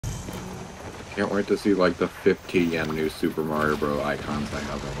Can't wait to see like the 15 yen new Super Mario Bros. Icons I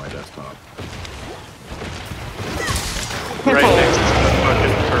have on my desktop. Right next to the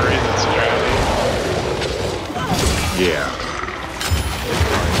fucking furry that's driving. Yeah.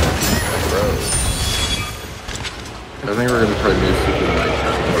 I think we're gonna try new Super Mario.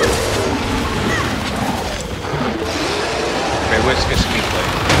 Okay, what's this me play?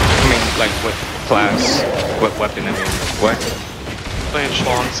 I mean, like what class, what weapon? I mean, what? Playing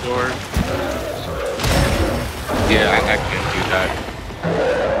Schlong Sword. Yeah, I can't do that.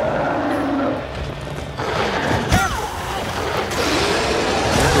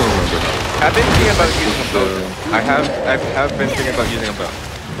 I've been thinking about using a bow. I have been thinking about using a bow.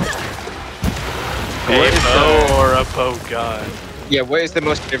 A bow or a bow gun? Yeah, what is the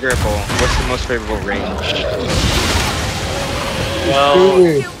most favorable? What's the most favorable range? Well,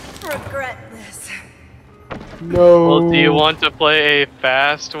 You regret this. No. well, do you want to play a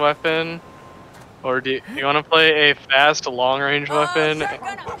fast weapon? Or do you want to play a fast long-range weapon? You're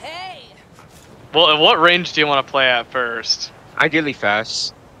gonna pay. Well, at what range do you want to play at first? Ideally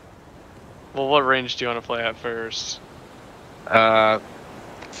fast. Well, what range do you want to play at first?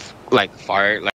 Like fire,